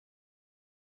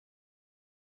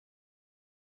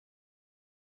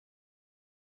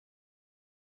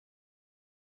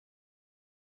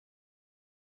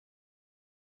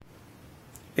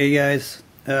Hey guys,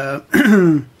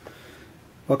 welcome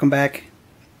back.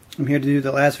 I'm here to do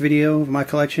the last video of my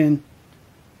collection,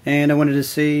 and I wanted to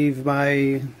save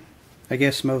my, I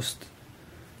guess, most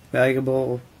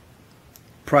valuable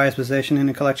prized possession in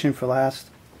the collection for last.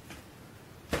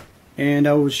 And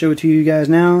I will show it to you guys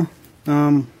now.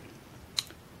 Probably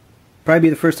be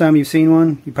the first time you've seen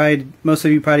one. Most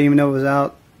of you probably didn't even know it was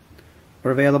out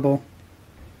or available.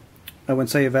 I wouldn't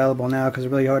say available now because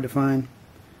it's really hard to find.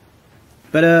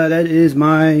 But that is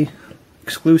my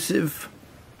exclusive.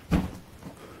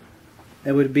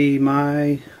 That would be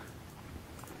my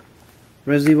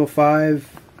Resident Evil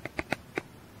 5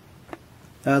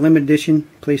 limited edition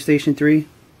PlayStation 3.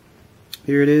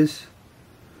 Here it is.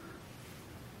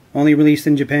 Only released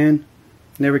in Japan.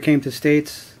 Never came to the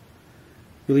States.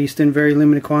 Released in very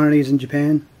limited quantities in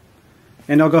Japan.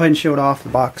 And I'll go ahead and show it off the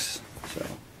box,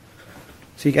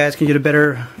 so you guys can get a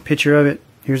better picture of it.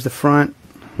 Here's the front.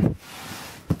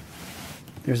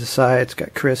 There's the side. It's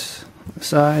got Chris on the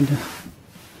side. In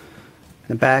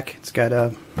the back, it's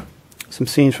got some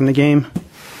scenes from the game.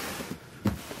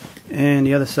 And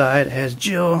the other side has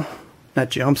Jill. Not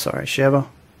Jill, I'm sorry, Sheva.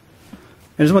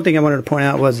 There's one thing I wanted to point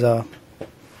out was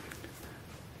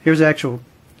here's the actual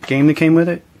game that came with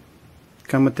it.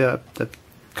 Come with the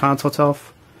console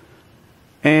itself.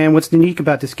 And what's unique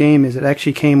about this game is it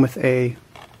actually came with a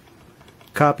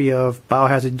copy of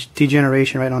BioHazard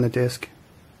Degeneration right on the disc.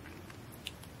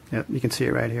 Yep, you can see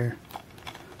it right here.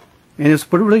 And it's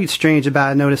what really strange about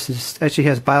it, I noticed, is it actually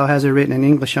has BioHazard written in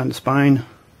English on the spine.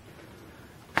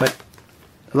 But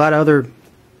a lot of other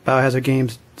BioHazard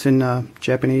games, it's in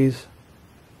Japanese.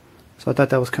 So I thought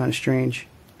that was kind of strange.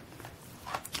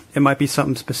 It might be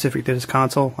something specific to this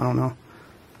console, I don't know.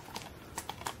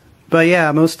 But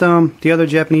yeah, most the other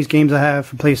Japanese games I have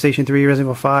for PlayStation 3, Resident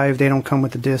Evil 5, they don't come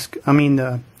with the disc. I mean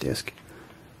the disc.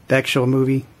 The actual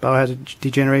movie, BioHazard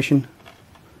Degeneration.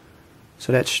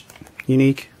 So that's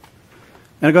unique.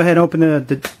 And I'll go ahead and open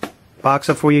the box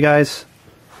up for you guys.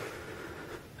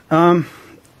 I've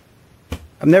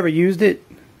never used it.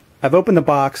 I've opened the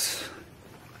box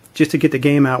just to get the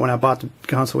game out when I bought the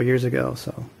console years ago.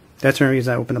 So that's the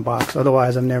reason I opened the box.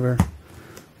 Otherwise, I've never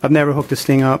hooked this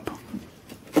thing up.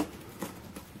 So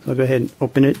I'll go ahead and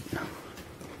open it.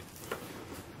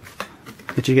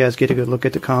 Let you guys get a good look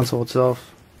at the console itself.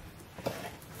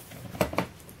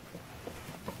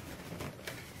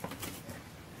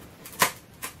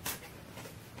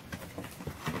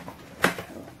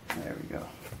 There we go.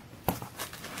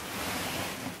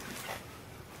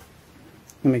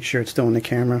 Let me make sure it's still in the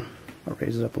camera. I'll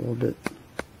raise it up a little bit.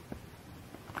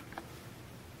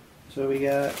 So we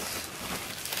got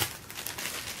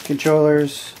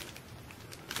controllers.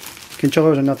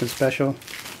 Controllers are nothing special.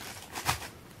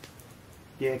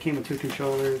 Yeah, it came with two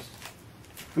controllers.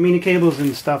 I mean, the cables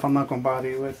and stuff I'm not going to bug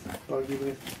you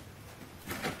with.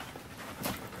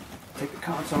 Take the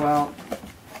console out.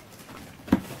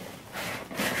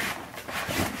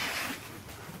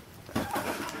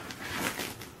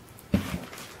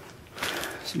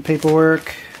 Some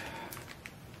paperwork.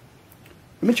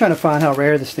 I've been trying to find how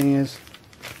rare this thing is.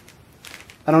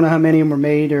 I don't know how many of them were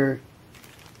made or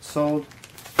sold.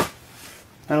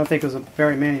 I don't think there's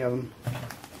very many of them.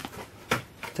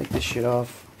 Take this shit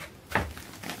off.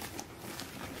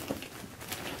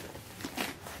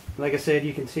 Like I said,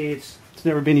 you can see it's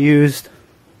never been used.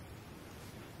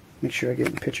 Make sure I get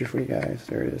a picture for you guys.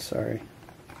 There it is, sorry.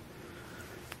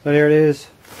 So there it is.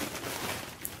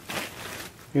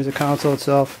 Here's the console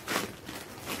itself.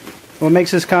 What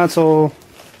makes this console,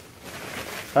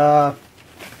 in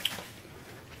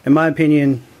my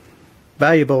opinion,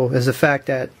 valuable is the fact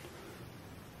that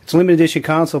it's a limited edition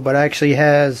console, but actually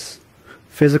has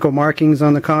physical markings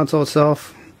on the console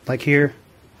itself, like here.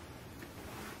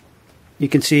 You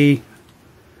can see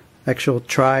actual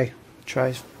tri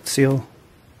seal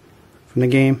from the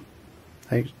game.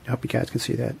 I hope you guys can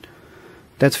see that.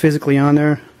 That's physically on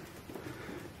there.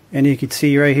 And you can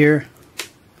see right here,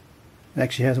 it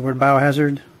actually has the word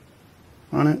BioHazard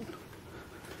on it.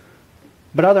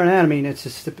 But other than that, I mean, it's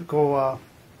just typical,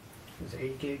 it's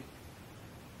 80 gig.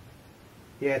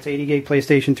 Yeah, it's 80 gig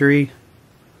PlayStation 3.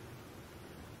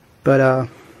 But,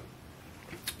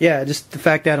 yeah, just the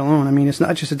fact that alone, I mean, it's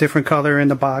not just a different color in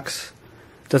the box.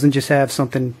 It doesn't just have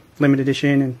something limited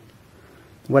edition and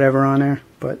whatever on there.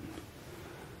 But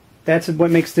that's what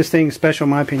makes this thing special, in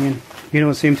my opinion. You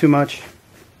don't see them too much.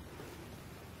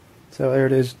 So there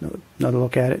it is, another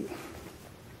look at it.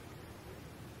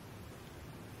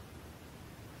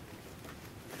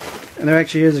 And there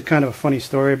actually is a kind of a funny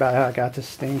story about how I got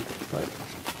this thing. But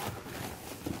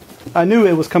I knew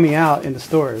it was coming out in the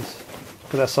stores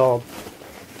because I saw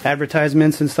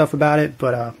advertisements and stuff about it,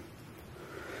 but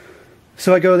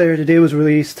so I go there the day it was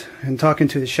released and talking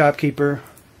to the shopkeeper.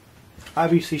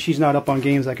 Obviously she's not up on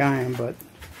games like I am, but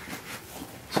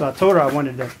so I told her I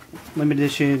wanted the limited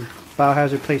edition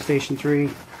BioHazard PlayStation 3,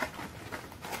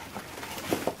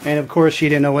 and of course she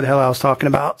didn't know what the hell I was talking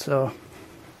about. So,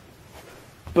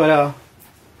 but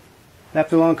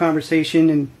after a long conversation,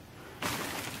 and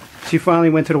she finally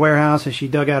went to the warehouse and she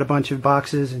dug out a bunch of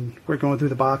boxes, and we're going through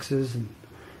the boxes, and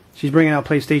she's bringing out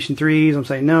PlayStation 3s. I'm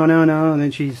saying no, no, no, and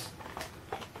then she's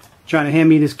trying to hand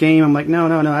me this game. I'm like, no,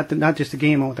 no, no, not just the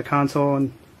game, I want the console.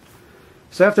 And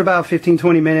so after about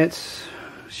 15-20 minutes,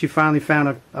 she finally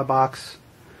found a box.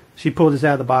 She pulled this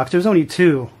out of the box. There was only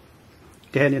 2.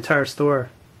 They had an entire store.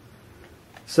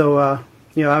 So,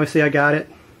 you know, obviously I got it.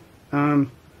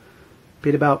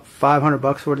 Paid about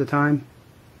 $500 for it at the time.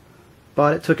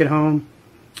 Bought it, took it home,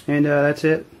 and that's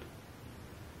it.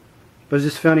 But it's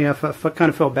just funny, I kind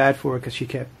of felt bad for her because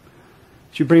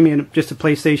she'd bring me just a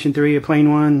PlayStation 3, a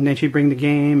plain one, and then she'd bring the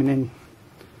game, and then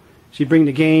she'd bring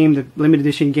the game, the limited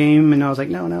edition game, and I was like,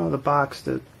 no, no, the box,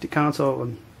 the console,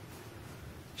 and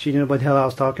she didn't know what the hell I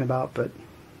was talking about. But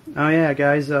oh yeah,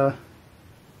 guys,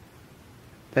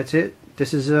 that's it.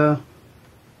 This is what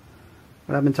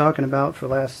I've been talking about for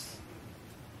the last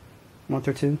month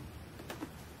or two.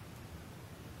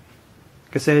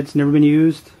 Like I said, it's never been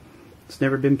used. It's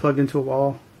never been plugged into a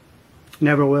wall.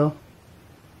 Never will.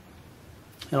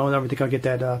 I don't ever think I'll get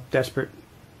that desperate.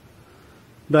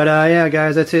 But yeah,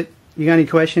 guys, that's it. You got any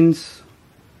questions?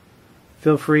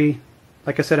 Feel free.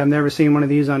 Like I said, I've never seen one of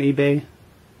these on eBay.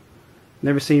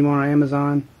 Never seen one on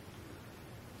Amazon.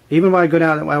 Even when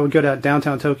I would go to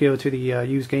downtown Tokyo to the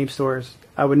used game stores,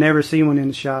 I would never see one in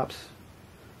the shops.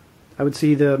 I would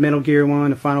see the Metal Gear 1,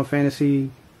 the Final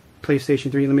Fantasy,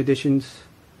 PlayStation 3 limited editions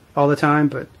all the time,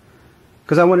 but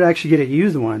because I wanted to actually get a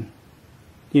used one,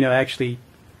 you know, actually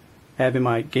have in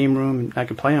my game room and I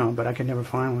could play on, but I could never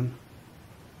find one.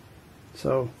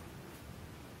 So,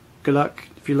 good luck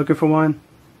if you're looking for one.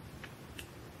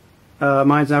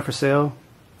 Mine's not for sale.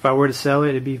 If I were to sell it,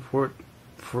 it'd be for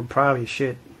probably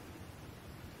shit.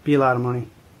 Be a lot of money.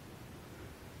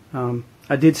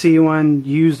 I did see one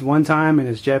used one time in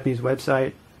his Japanese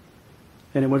website,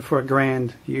 and it went for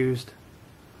 $1,000 used.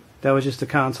 That was just a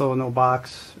console, no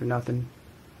box or nothing.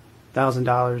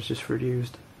 $1,000 just for it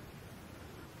used.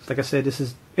 So like I said,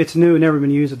 it's new, never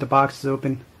been used. If the box is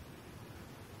open,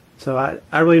 so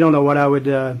I really don't know what I would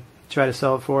try to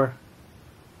sell it for.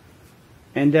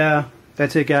 And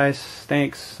that's it, guys.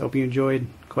 Thanks. Hope you enjoyed.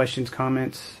 Questions,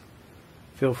 comments,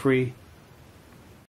 feel free.